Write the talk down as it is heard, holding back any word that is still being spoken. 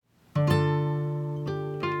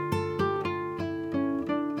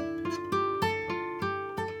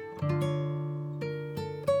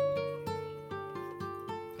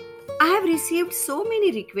I have received so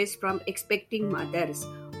many requests from expecting mothers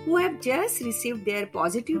who have just received their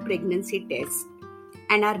positive pregnancy test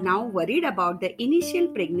and are now worried about the initial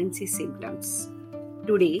pregnancy symptoms.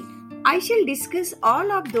 Today, I shall discuss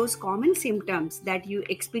all of those common symptoms that you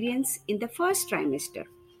experience in the first trimester.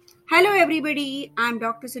 Hello, everybody. I'm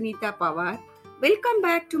Dr. Sunita Pawar. Welcome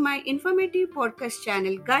back to my informative podcast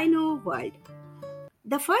channel, Gyno World.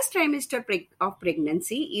 The first trimester of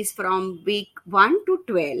pregnancy is from week 1 to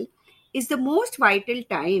 12 is the most vital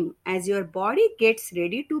time as your body gets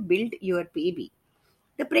ready to build your baby.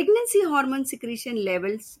 The pregnancy hormone secretion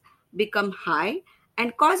levels become high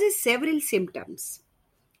and causes several symptoms.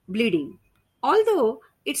 Bleeding. Although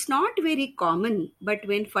it's not very common, but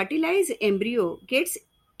when fertilized embryo gets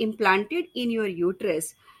implanted in your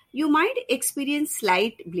uterus, you might experience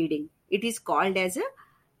slight bleeding. It is called as a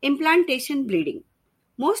implantation bleeding.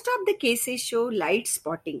 Most of the cases show light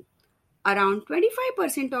spotting. Around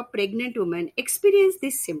 25% of pregnant women experience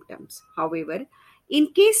these symptoms. However,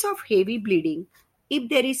 in case of heavy bleeding, if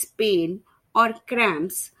there is pain or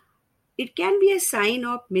cramps, it can be a sign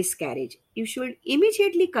of miscarriage. You should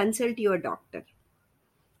immediately consult your doctor.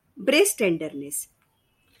 Breast tenderness.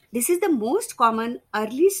 This is the most common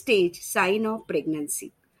early stage sign of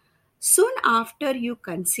pregnancy. Soon after you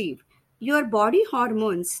conceive, your body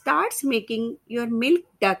hormones starts making your milk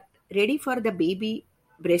duct ready for the baby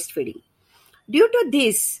breastfeeding. Due to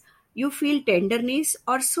this, you feel tenderness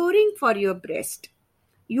or soaring for your breast.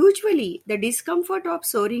 Usually, the discomfort of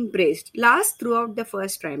soaring breast lasts throughout the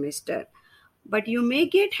first trimester, but you may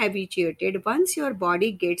get habituated once your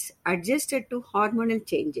body gets adjusted to hormonal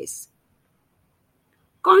changes.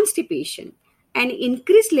 Constipation. An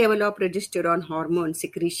increased level of progesterone hormone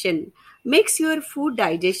secretion makes your food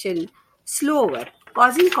digestion slower,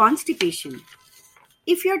 causing constipation.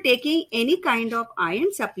 If you're taking any kind of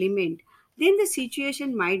iron supplement, then the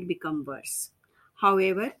situation might become worse.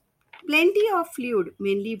 However, plenty of fluid,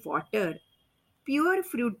 mainly water, pure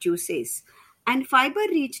fruit juices, and fiber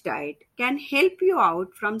rich diet can help you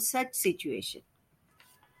out from such situation.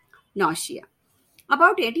 Nausea.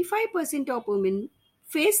 About 85% of women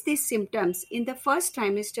face these symptoms in the first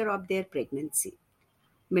trimester of their pregnancy.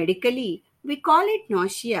 Medically, we call it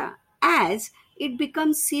nausea as it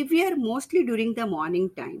becomes severe mostly during the morning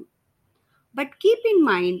time. But keep in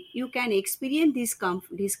mind you can experience this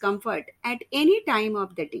discomfort at any time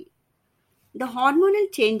of the day. The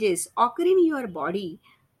hormonal changes occur in your body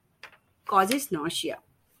causes nausea.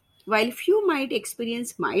 While few might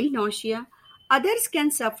experience mild nausea, others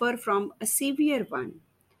can suffer from a severe one.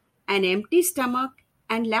 An empty stomach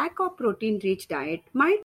and lack of protein rich diet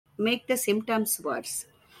might make the symptoms worse.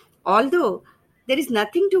 Although there is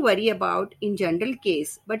nothing to worry about in general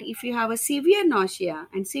case, but if you have a severe nausea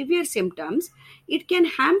and severe symptoms, it can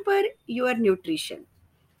hamper your nutrition.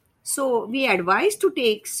 So we advise to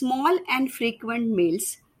take small and frequent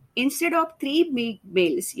meals. Instead of three big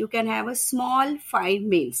meals, you can have a small five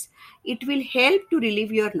meals. It will help to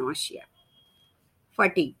relieve your nausea.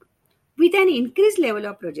 Fatigue. With an increased level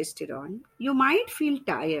of progesterone, you might feel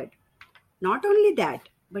tired. Not only that,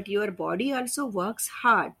 but your body also works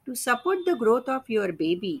hard to support the growth of your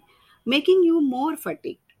baby, making you more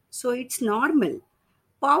fatigued. So it's normal.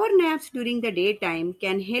 Power naps during the daytime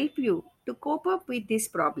can help you to cope up with this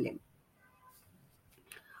problem.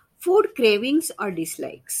 Food cravings or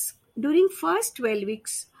dislikes. During first 12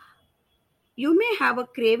 weeks, you may have a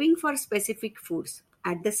craving for specific foods.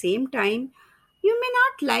 At the same time, you may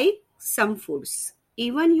not like some foods.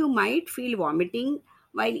 Even you might feel vomiting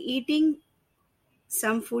while eating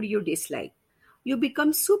some food you dislike. You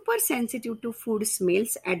become super sensitive to food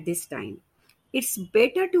smells at this time. It's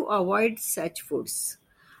better to avoid such foods.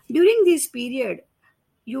 During this period,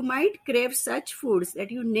 you might crave such foods that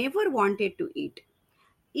you never wanted to eat.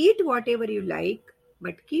 Eat whatever you like,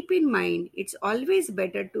 but keep in mind it's always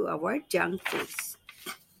better to avoid junk foods.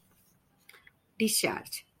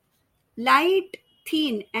 Discharge. Light,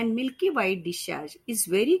 thin, and milky white discharge is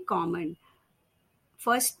very common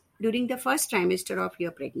first during the first trimester of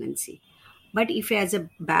your pregnancy. But if it has a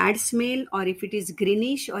bad smell or if it is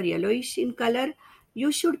greenish or yellowish in color,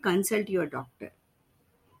 you should consult your doctor.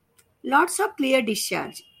 Lots of clear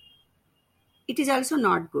discharge. It is also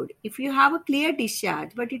not good. If you have a clear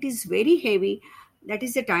discharge but it is very heavy, that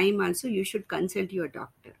is the time also you should consult your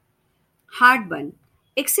doctor. Heartburn.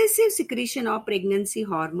 Excessive secretion of pregnancy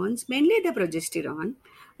hormones, mainly the progesterone,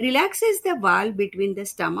 relaxes the valve between the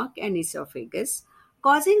stomach and esophagus,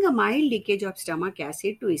 causing a mild leakage of stomach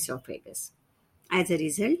acid to esophagus. As a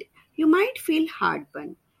result, you might feel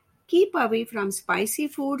heartburn. Keep away from spicy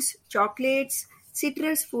foods, chocolates,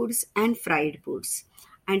 citrus foods, and fried foods.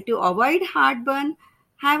 And to avoid heartburn,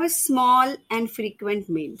 Have a small and frequent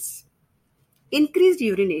meals. Increased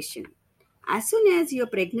urination. As soon as your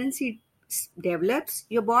pregnancy develops,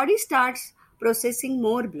 your body starts processing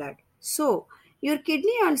more blood. So, your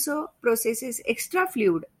kidney also processes extra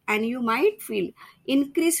fluid and you might feel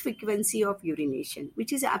increased frequency of urination,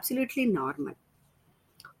 which is absolutely normal.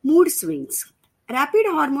 Mood swings. Rapid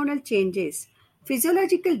hormonal changes,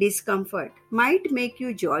 physiological discomfort might make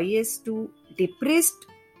you joyous to depressed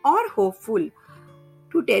or hopeful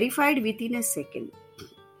to terrified within a second.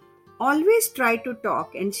 Always try to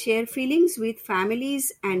talk and share feelings with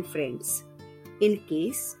families and friends. In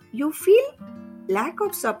case you feel lack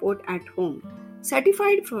of support at home,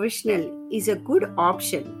 certified professional is a good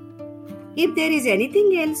option. If there is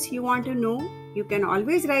anything else you want to know, you can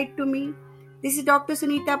always write to me. This is Dr.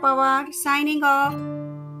 Sunita Pawar signing off.